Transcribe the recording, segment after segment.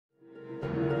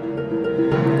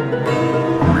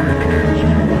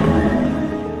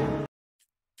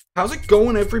How's it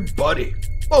going, everybody?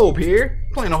 Bobe here,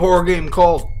 playing a horror game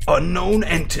called Unknown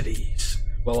Entities.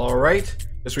 Well, alright.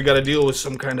 Guess we gotta deal with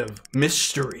some kind of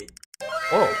mystery.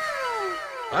 Whoa.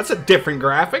 That's a different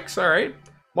graphics, alright.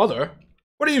 Mother,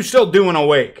 what are you still doing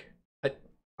awake?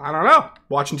 I don't know.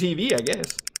 Watching TV, I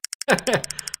guess.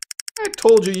 I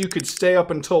told you you could stay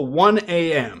up until 1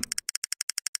 a.m.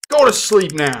 Go to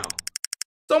sleep now.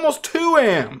 It's almost 2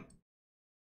 a.m.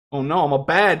 Oh no, I'm a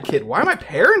bad kid. Why are my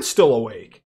parents still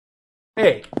awake?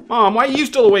 Hey, Mom, why are you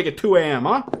still awake at 2 a.m.,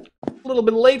 huh? A little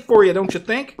bit late for you, don't you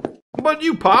think? How about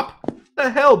you, Pop? What the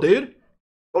hell, dude?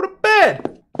 Go to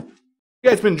bed! You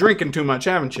guys been drinking too much,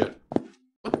 haven't you?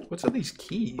 What's all these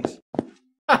keys?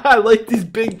 I like these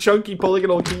big, chunky,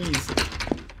 polygonal keys.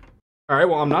 Alright,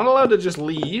 well, I'm not allowed to just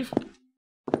leave.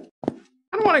 I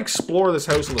don't want to explore this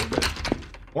house a little bit.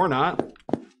 Or not.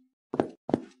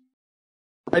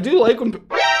 I do like when...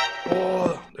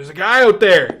 Oh, there's a guy out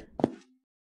there!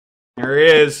 There he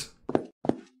is.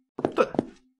 What the...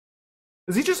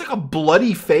 Is he just like a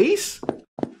bloody face?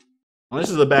 Well, this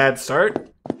is a bad start.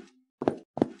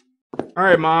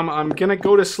 Alright, Mom, I'm gonna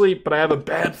go to sleep, but I have a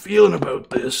bad feeling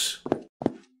about this.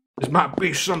 This might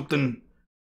be something...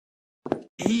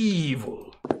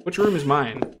 evil. Which room is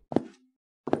mine?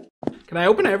 Can I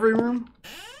open every room?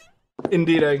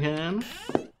 Indeed I can.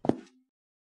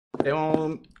 Okay,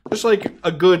 well, just like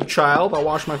a good child, I'll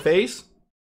wash my face.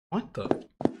 What the?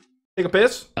 Take a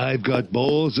piss? I've got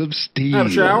balls of steel. Have a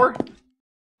shower?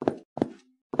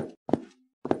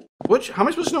 How am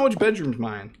I supposed to know which bedroom's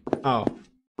mine? Oh.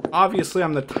 Obviously,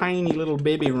 I'm the tiny little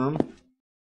baby room.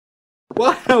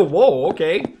 Well, whoa,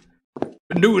 okay.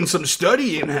 Been doing some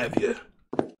studying, have you?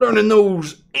 Learning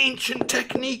those ancient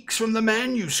techniques from the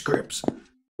manuscripts.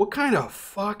 What kind of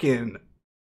fucking...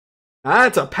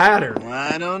 That's a pattern.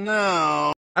 I don't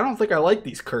know. I don't think I like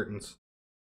these curtains.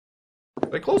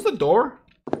 Did I close the door?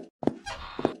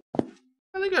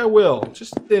 I think I will,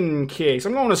 just in case.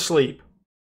 I'm going to sleep.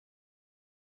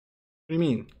 What do you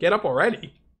mean? Get up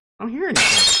already? I don't hear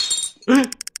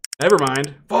anything. Never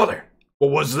mind. Father,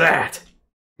 what was that?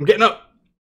 I'm getting up.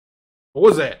 What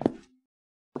was that?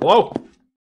 Hello?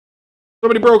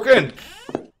 Somebody broke in.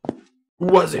 Who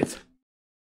was it?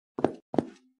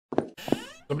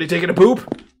 Somebody taking a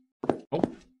poop? Oh.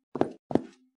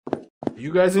 Are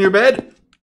you guys in your bed?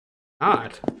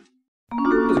 Not.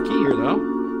 There's a key here, though.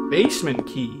 Basement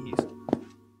keys.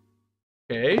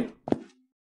 Okay.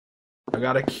 I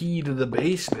got a key to the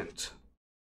basement.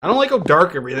 I don't like how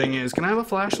dark everything is. Can I have a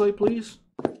flashlight, please?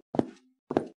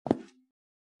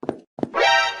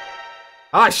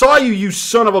 I saw you, you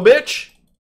son of a bitch!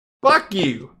 Fuck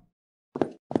you!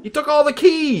 You took all the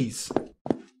keys!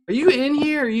 Are you in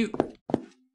here? You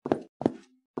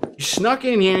snuck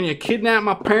in here and you kidnapped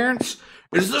my parents?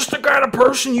 Is this the kind of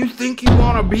person you think you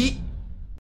want to be?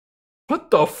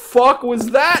 What the fuck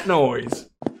was that noise?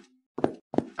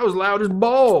 That was loud as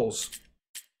balls.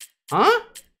 Huh?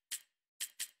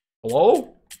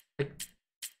 Hello?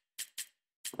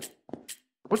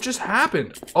 What just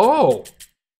happened? Oh.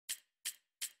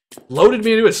 Loaded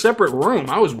me into a separate room.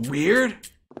 That was weird.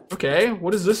 Okay,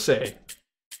 what does this say?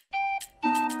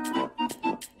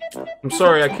 I'm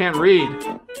sorry, I can't read.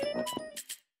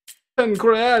 En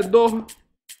credo,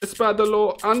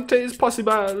 espadalo antes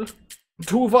possible.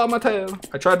 Tu vas mater.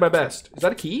 I tried my best. Is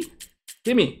that a key?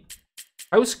 Gimme.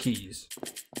 House keys.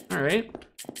 Alright.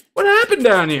 What happened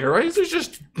down here? Why is there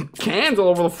just cans all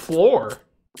over the floor?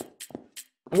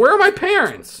 Where are my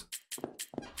parents?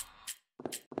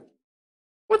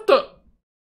 What the?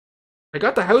 I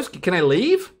got the house key. Can I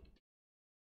leave?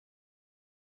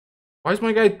 Why is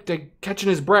my guy catching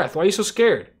his breath? Why are you so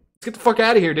scared? Let's get the fuck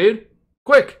out of here, dude.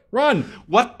 Quick, run.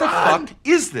 What the fuck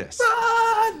is this?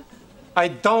 Run! I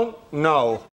don't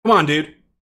know. Come on, dude.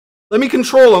 Let me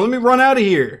control him. Let me run out of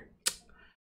here.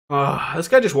 This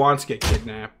guy just wants to get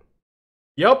kidnapped.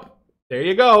 Yup. There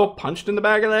you go. Punched in the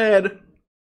back of the head.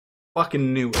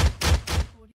 Fucking knew it.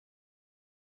 What's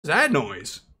that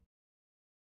noise?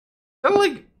 Sounded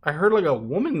like I heard like a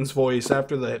woman's voice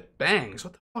after the bangs.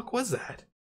 What the fuck was that?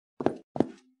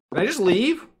 Can I just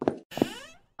leave?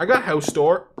 I got house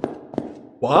door.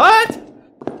 What?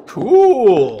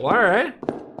 Cool. Alright.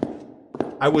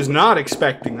 I was not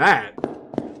expecting that.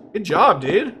 Good job,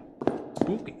 dude.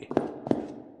 Spooky.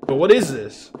 But what is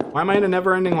this? Why am I in a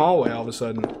never-ending hallway all of a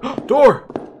sudden? Door!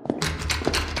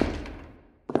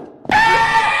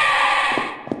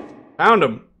 Found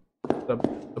him. The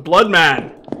blood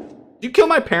man. Did you kill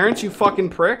my parents, you fucking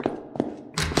prick?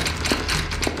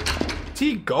 Is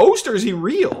he a ghost or is he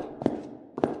real?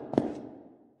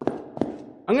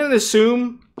 I'm gonna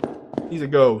assume he's a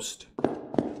ghost.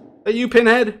 Is that you,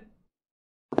 Pinhead?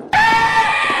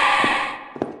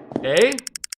 Okay.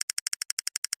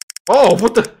 Oh,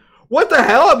 what the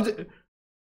hell?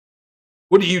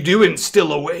 What are you doing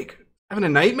still awake? Having a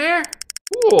nightmare?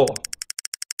 Cool.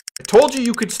 I told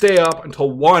you could stay up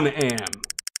until 1 a.m.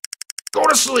 Go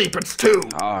to sleep, it's 2.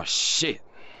 Oh, shit.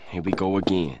 Here we go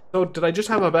again. So, did I just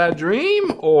have a bad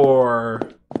dream,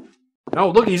 or... No,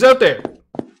 look, he's out there.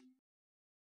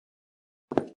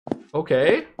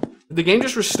 Okay. Did the game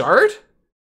just restart?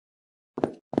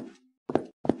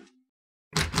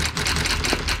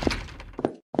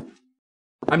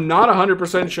 I'm not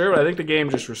 100% sure, but I think the game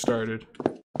just restarted.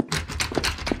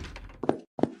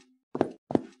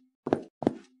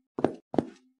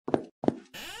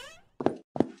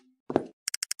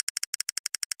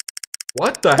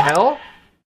 What the hell?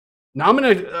 Now I'm in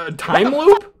a time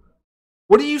loop?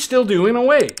 What are you still doing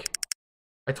awake?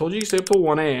 I told you you stay up till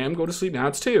 1 a.m. Go to sleep. Now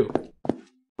it's 2.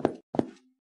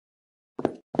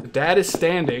 The dad is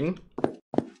standing.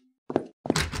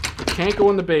 Can't go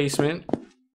in the basement.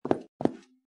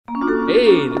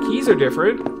 Hey, the keys are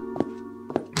different.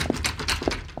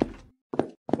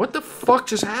 What the fuck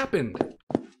just happened?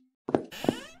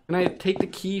 Can I take the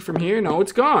key from here? No,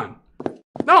 it's gone.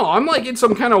 No, I'm like in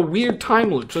some kind of weird time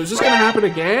loop. So is this gonna happen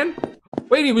again?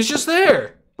 Wait, he was just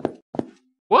there.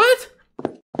 What?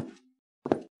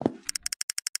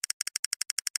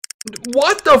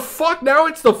 What the fuck? Now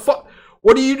it's the fuck.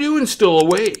 What are you doing still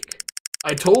awake?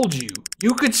 I told you,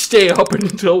 you could stay up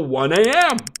until 1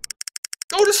 a.m.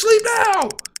 Go to sleep now!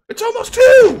 It's almost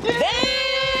 2!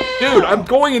 Damn! Dude, I'm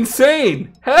going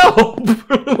insane! Help!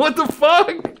 What the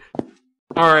fuck?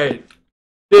 Alright.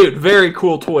 Dude, very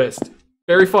cool twist.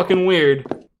 Very fucking weird,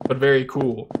 but very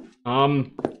cool.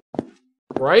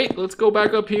 Right? Let's go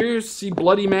back up here, see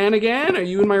Bloody Man again. Are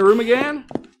you in my room again?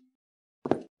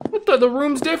 What the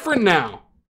room's different now.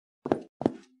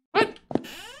 What?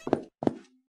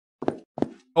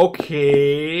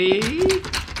 Okay.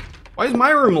 Why is my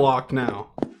room locked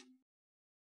now?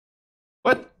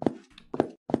 What?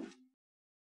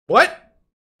 What?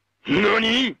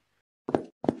 NANI?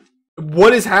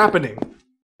 What is happening?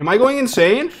 Am I going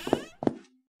insane?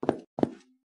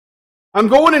 I'm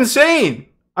going insane!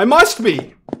 I must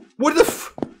be! What the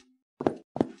f-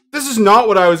 This is not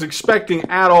what I was expecting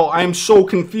at all. I am so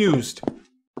confused.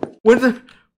 What the-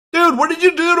 Dude, what did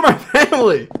you do to my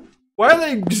family? Why are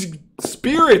they just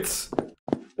spirits?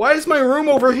 Why is my room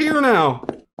over here now?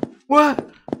 What?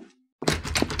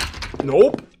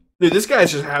 Nope. Dude, this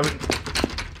guy's just having...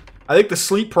 I think the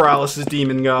sleep paralysis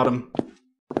demon got him.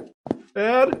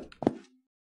 Dad?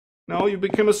 No, you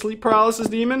became a sleep paralysis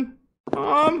demon?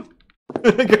 God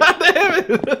damn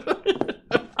it!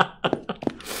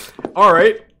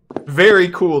 Alright. Very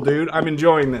cool, dude. I'm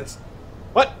enjoying this.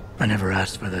 What? I never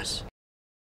asked for this.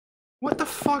 What the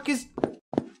fuck is...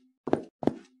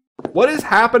 What is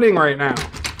happening right now?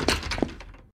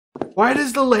 Why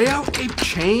does the layout keep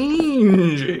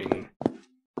changing?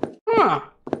 Huh.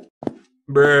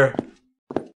 Bruh.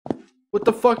 What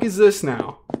the fuck is this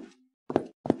now?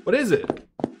 What is it?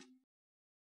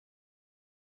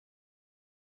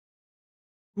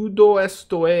 Udo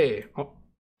estoe. Oh,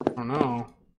 I don't know.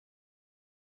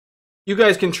 You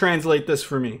guys can translate this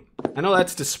for me. I know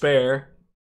that's despair.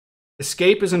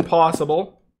 Escape is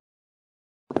impossible.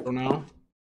 I don't know.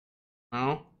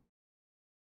 No.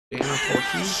 Damn,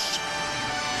 yes!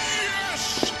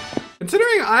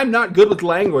 Considering I'm not good with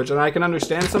language and I can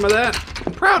understand some of that,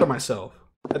 I'm proud of myself.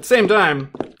 At the same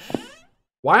time,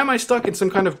 why am I stuck in some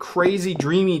kind of crazy,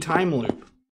 dreamy time loop?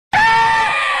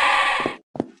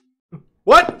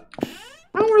 What?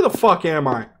 Now where the fuck am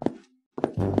I?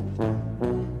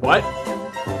 What?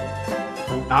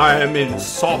 I am in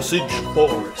Sausage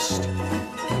Forest.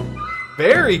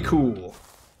 Very cool.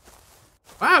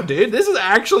 Wow, dude, this is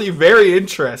actually very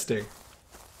interesting.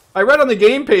 I read on the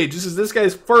game page, this is this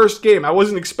guy's first game. I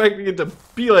wasn't expecting it to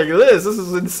be like this. This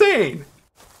is insane.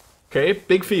 Okay,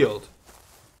 big field.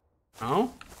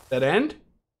 Oh, dead end?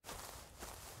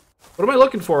 What am I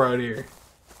looking for out here?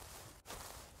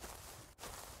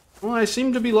 Well, I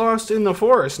seem to be lost in the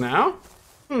forest now.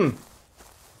 Am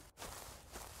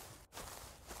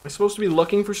I supposed to be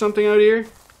looking for something out here?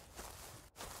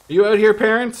 Are you out here,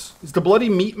 parents? Is the bloody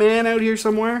meat man out here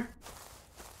somewhere?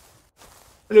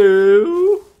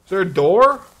 Hello? Is there a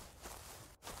door?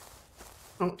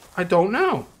 Oh, I don't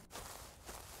know.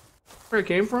 Where I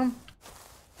came from?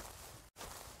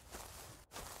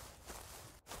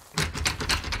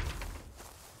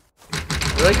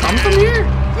 Did I come from here?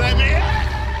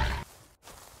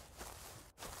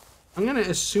 I'm gonna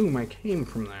assume I came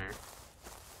from there.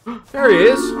 There he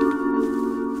is.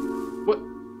 What?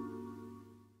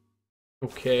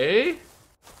 Okay.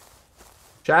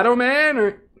 Shadow Man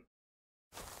or...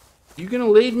 You gonna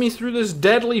lead me through this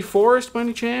deadly forest by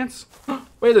any chance?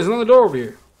 Wait, there's another door over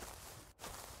here.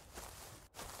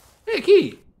 Hey,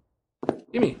 key.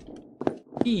 Gimme.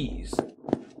 Keys.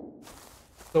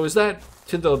 So is that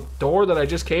to the door that I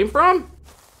just came from?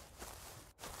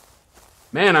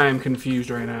 Man, I am confused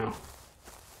right now.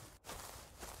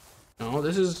 No,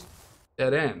 this is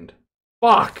dead end.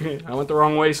 Fuck! I went the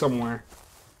wrong way somewhere.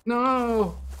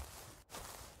 No!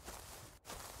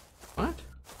 What?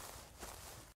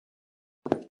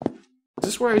 Is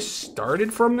this where I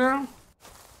started from now?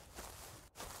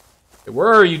 Hey,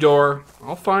 where are you, door?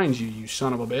 I'll find you, you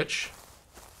son of a bitch.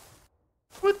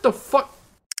 What the fuck?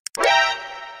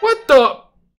 What the?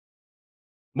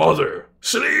 Mother,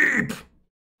 sleep!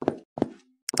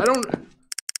 I don't...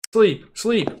 Sleep,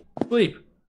 sleep, sleep.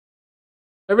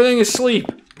 Everything is sleep.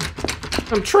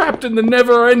 I'm trapped in the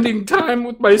never-ending time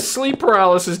with my sleep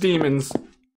paralysis demons.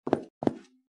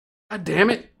 God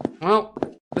damn it. Well,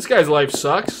 this guy's life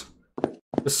sucks.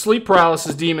 The sleep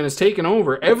paralysis demon has taken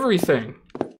over everything.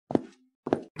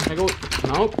 I go...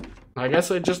 Nope. I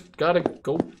guess I just gotta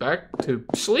go back to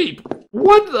sleep.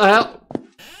 What the hell?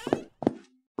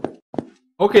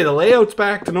 Okay, the layout's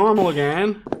back to normal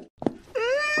again.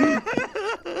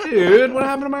 Dude, what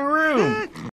happened to my room?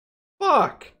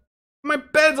 Fuck. My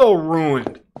bed's all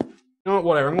ruined. You know what,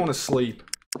 whatever, I'm going to sleep.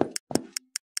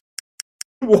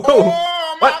 Whoa!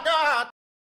 Oh my God!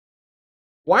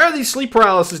 Why are these sleep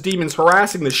paralysis demons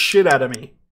harassing the shit out of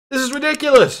me? This is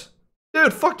ridiculous!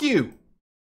 Dude, fuck you!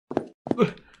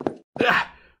 Now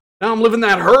I'm living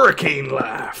that hurricane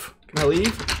laugh. Can I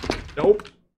leave? Nope.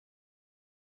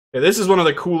 Okay, this is one of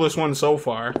the coolest ones so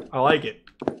far. I like it.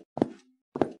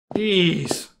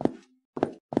 Jeez.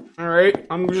 Alright,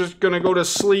 I'm just gonna go to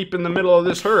sleep in the middle of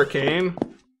this hurricane.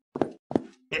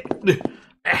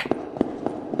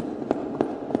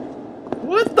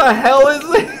 What the hell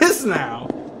is this now?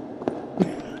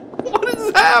 What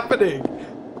is happening?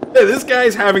 Hey, this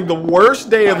guy's having the worst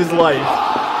day of his life.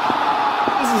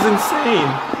 This is insane.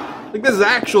 Like, this is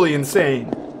actually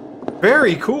insane.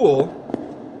 Very cool.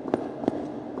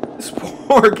 This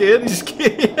poor kid, he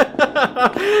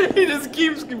just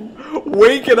keeps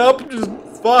waking up and just,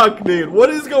 fuck, dude. What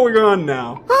is going on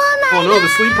now? Oh no, the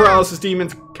sleep paralysis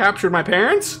demons captured my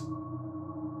parents?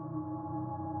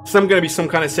 It's gonna be some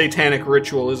kind of satanic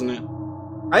ritual, isn't it?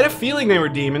 I had a feeling they were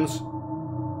demons.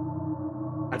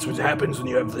 That's what happens when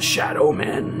you have the Shadow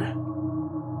Men.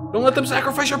 Don't let them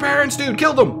sacrifice your parents, dude.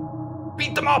 Kill them.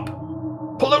 Beat them up.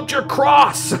 Pull out your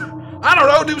cross. I don't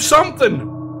know, do something.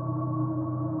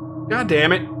 God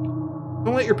damn it.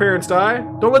 Don't let your parents die.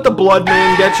 Don't let the Blood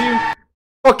Man get you.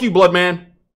 Fuck you, Blood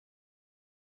Man.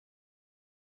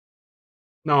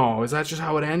 No, is that just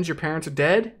how it ends? Your parents are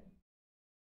dead?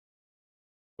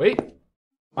 Wait.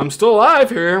 I'm still alive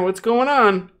here. What's going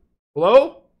on?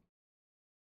 Hello?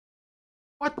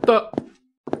 What the?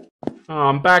 Oh,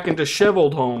 I'm back in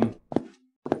disheveled home.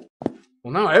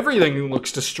 Well, now everything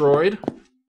looks destroyed.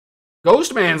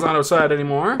 Ghost Man's not outside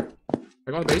anymore. Can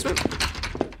I go in the basement?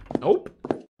 Nope.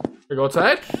 Can I go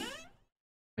outside?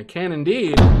 I can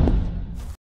indeed.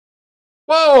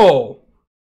 Whoa!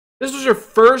 This was your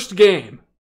first game.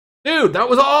 Dude, that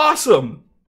was awesome!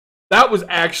 That was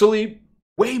actually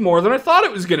way more than I thought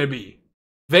it was gonna be.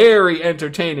 Very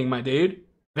entertaining, my dude.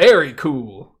 Very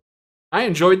cool. I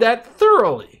enjoyed that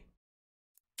thoroughly.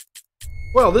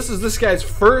 Well, this is this guy's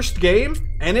first game,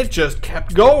 and it just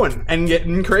kept going and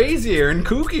getting crazier and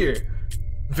kookier.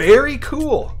 Very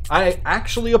cool. I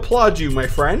actually applaud you, my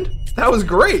friend. That was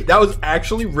great. That was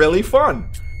actually really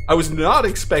fun. I was not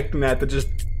expecting that to just...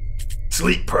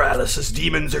 Sleep paralysis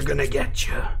demons are gonna get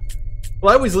you.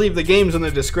 Well, I always leave the games in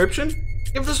the description.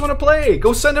 Give this one a play.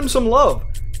 Go send him some love.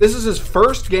 This is his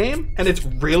first game, and it's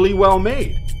really well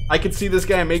made. I could see this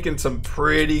guy making some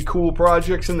pretty cool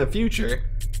projects in the future.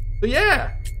 So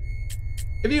yeah.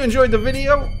 If you enjoyed the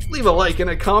video, leave a like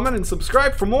and a comment and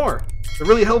subscribe for more. It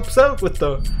really helps out with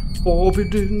the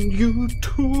forbidden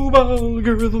YouTube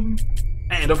algorithm.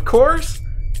 And of course,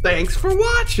 thanks for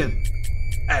watching.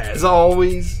 As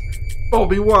always,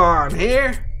 Bobe-Wan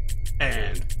here,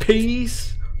 and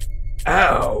peace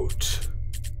out.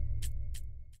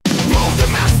 The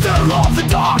master of the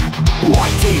dark,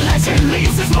 white legend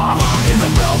leaves his mark. In the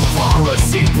realm of horror,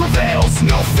 sin prevails.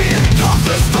 No fear, not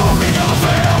the story of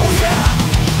hell, yeah.